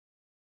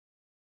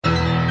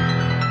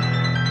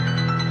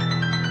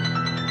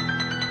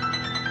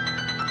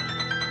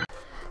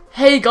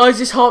Hey guys,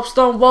 it's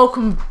Hopstone.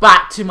 Welcome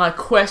back to my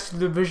quest to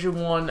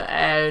Division 1,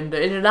 and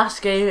in the last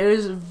game it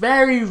was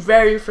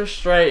very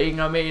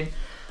frustrating. I mean,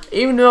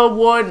 even though I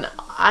won,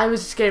 I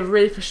was just getting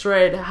really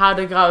frustrated how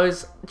the guy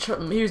was,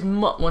 he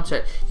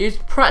was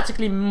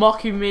practically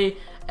mocking me,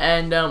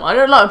 and I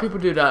don't like when people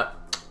do that.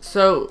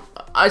 So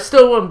I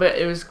still won, but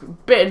it was a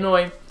bit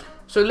annoying.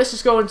 So let's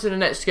just go on to the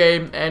next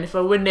game, and if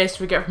I win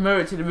this, we get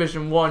promoted to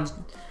Division 1. So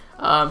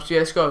yeah,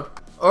 let's go.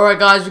 Alright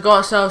guys, we got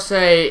ourselves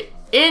a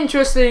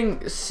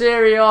interesting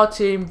Serie A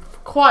team,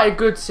 quite a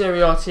good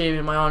Serie A team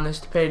in my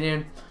honest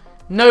opinion.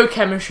 No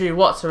chemistry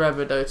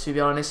whatsoever though, to be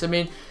honest. I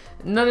mean,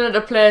 none of the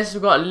players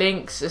have got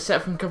links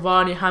except from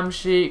Cavani,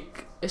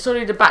 Hamsik. It's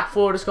only the back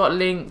four that's got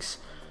links.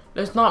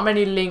 There's not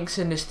many links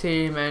in this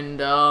team, and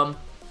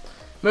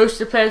most of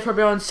the players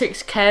probably on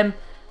 6 chem,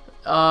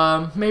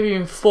 maybe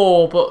even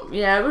 4, but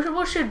yeah,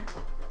 we should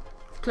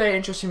play an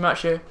interesting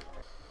match here.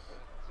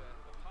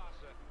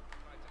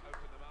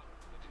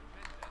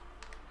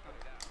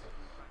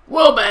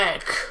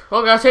 Welbeck!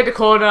 Okay, I'll take the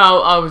corner.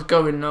 I was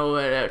going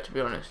nowhere there, to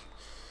be honest.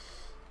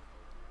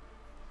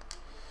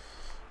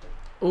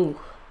 Ooh.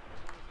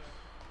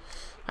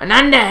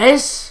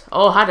 Hernandez!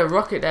 Oh, had a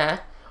rocket there.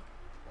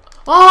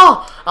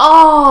 Oh!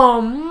 Oh,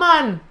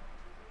 man!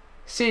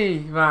 See,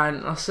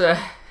 man, I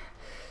swear.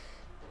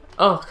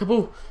 Oh,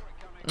 Kabul.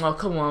 Oh,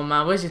 come on,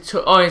 man. Where's he?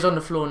 Oh, he's on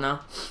the floor now.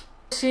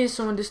 Seeing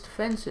someone this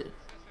defensive.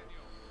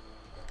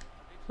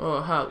 Oh,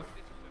 I have.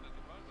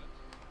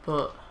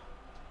 But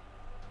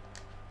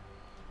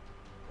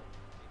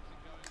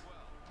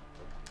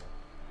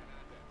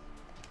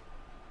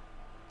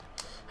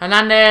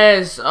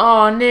Hernandez!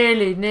 Oh,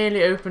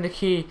 nearly opened the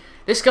key.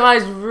 This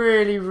guy's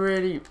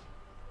really...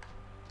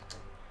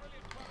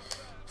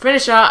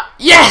 Finish that.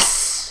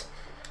 Yes!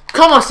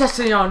 Come on,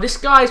 Cessignon. This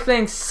guy's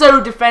playing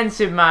so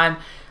defensive, man.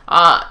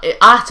 I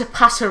have to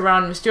pass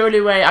around. It's the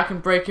only way I can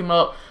break him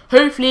up.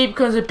 Hopefully he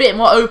becomes a bit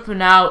more open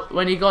now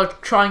when he got to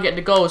try and get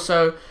the goal.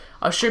 So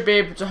I should be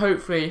able to,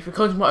 hopefully, if he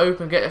becomes more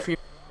open, get a few.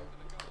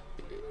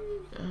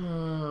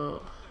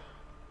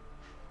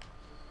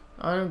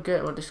 I don't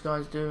get what this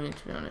guy's doing,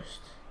 to be honest.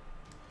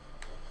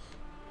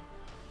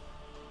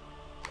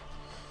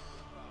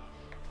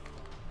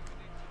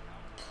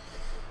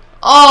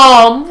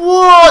 Oh,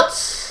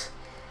 what?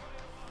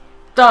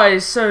 That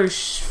is so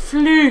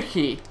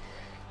fluky.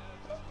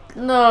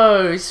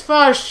 No, it's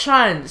first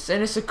chance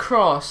and it's a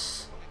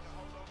cross.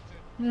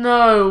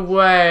 No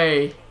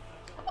way.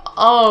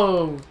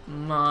 Oh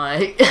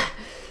my.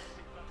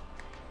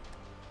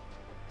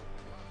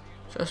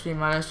 Trust me,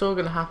 man, it's all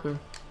gonna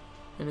happen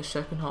in the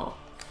second half.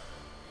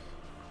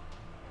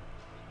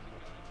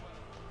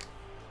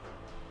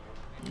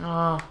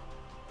 Ah,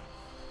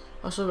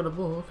 I still got the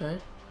ball.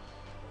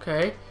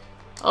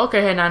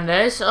 Okay,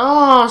 Hernandez.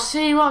 Oh,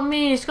 see what I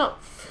mean? He's got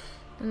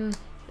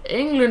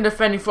England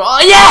defending for. Oh,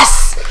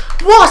 yes!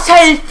 What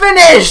a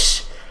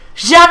finish!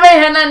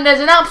 Xavi Hernandez,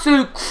 an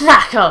absolute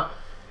cracker.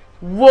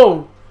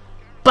 Whoa.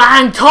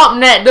 Bang, top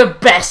net, the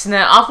best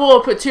net. I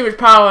thought I put too much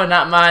power on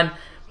that, man.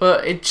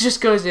 But it just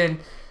goes in.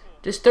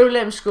 Just don't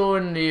let him score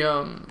in the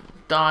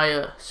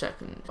dire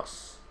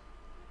seconds.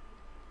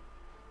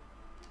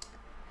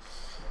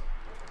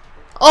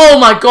 Oh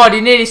my god,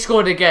 he nearly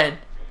scored again.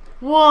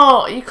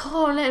 What? You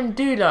can't let him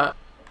do that.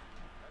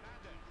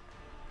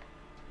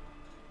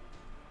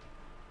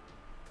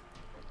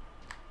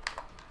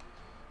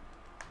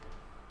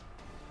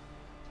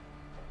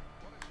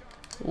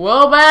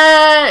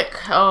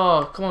 Welbeck!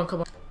 Oh, come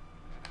on.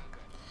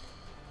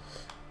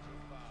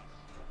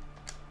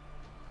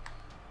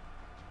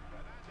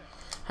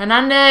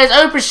 Hernandez,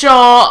 open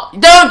shot.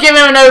 Don't give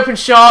him an open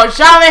shot.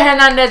 Xavi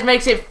Hernandez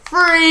makes it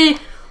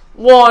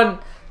 3-1.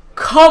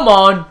 Come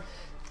on.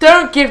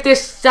 Don't give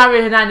this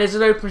Xavi Hernandez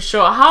an open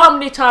shot. How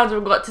many times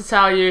have I got to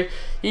tell you?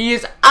 He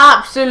is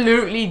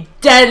absolutely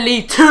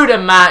deadly to the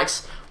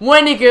max.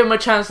 When you give him a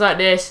chance like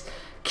this,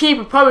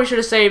 keeper probably should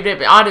have saved it,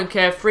 but I don't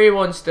care.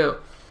 3-1 still.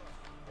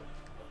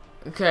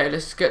 Okay,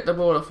 let's get the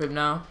ball off him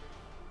now.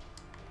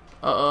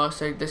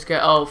 So let's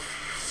get. Oh,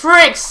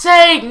 frick's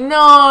sake,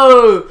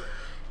 no!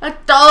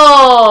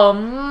 Oh,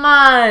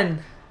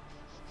 man.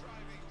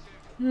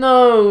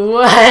 No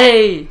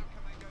way.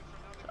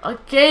 I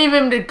gave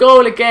him the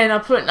goal again.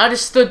 I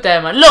just stood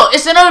there, man. Look,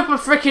 it's an open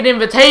freaking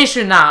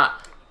invitation now.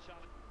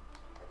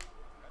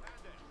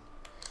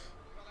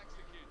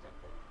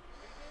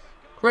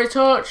 Great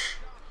touch.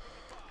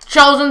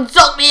 Charles and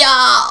Zoglia.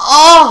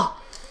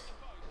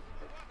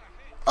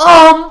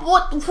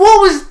 What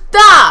was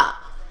that?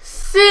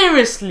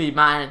 Seriously,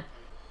 man.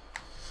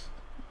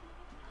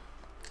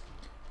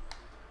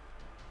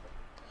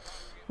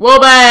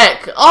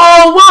 Welbeck.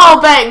 Oh,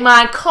 Welbeck,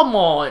 man. Come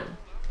on.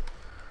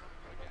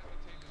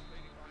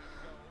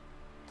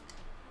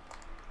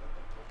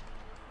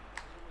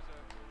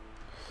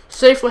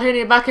 Safe for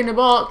hitting it back in the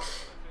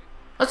box.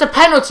 That's a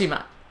penalty,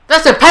 man.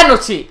 That's a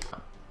penalty.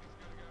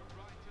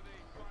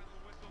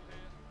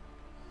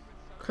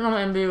 Come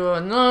on,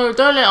 MB1. No,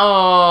 don't let.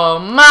 Oh,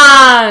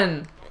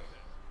 man.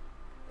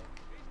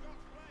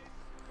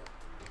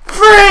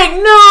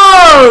 Frick,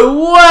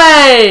 no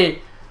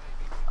way.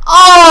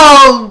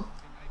 Oh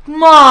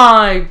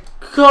my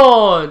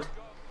god.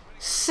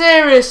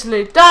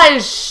 Seriously, that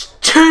is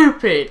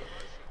stupid.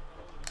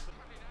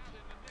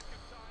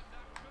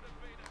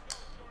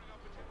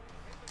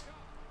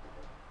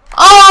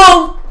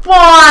 Oh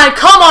boy,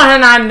 come on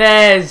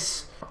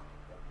Hernandez.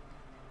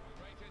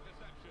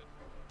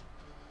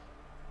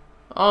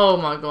 Oh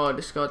my god,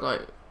 this guy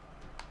like,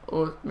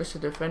 oh, Mr.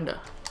 Defender.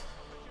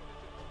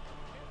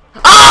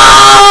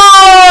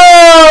 Oh,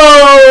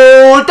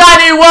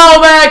 Danny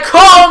Welbeck,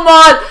 come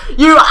on,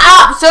 you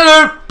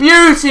absolute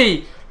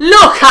beauty.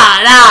 Look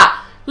at that.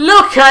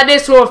 Look at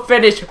this one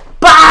finish.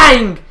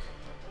 Bang!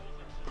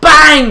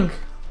 Bang!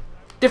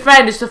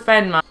 Defend, just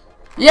defend, man.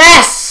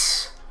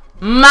 Yes!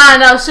 Man,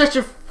 that was such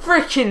a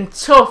freaking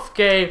tough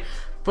game.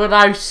 But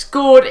I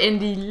scored in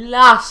the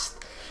last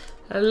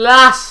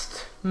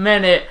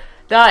minute.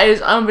 That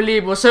is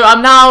unbelievable. So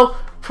I'm now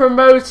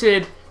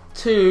promoted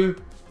to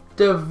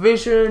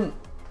Division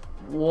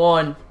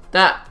 1.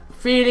 That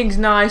feeling's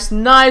nice.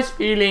 Nice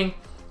feeling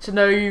to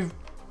know you've,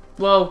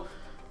 well,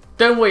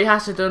 done what you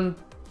have to done.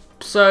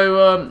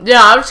 So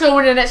yeah, I'm just gonna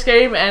win the next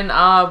game and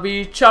I'll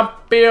be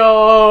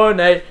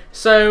champion.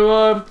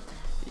 So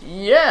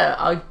yeah,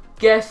 I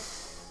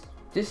guess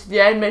this is the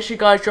end. Make sure you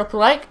guys drop a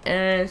like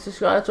and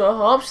subscribe to our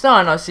Hopstar,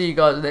 and I'll see you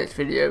guys in the next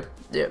video.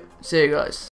 Yeah, see you guys.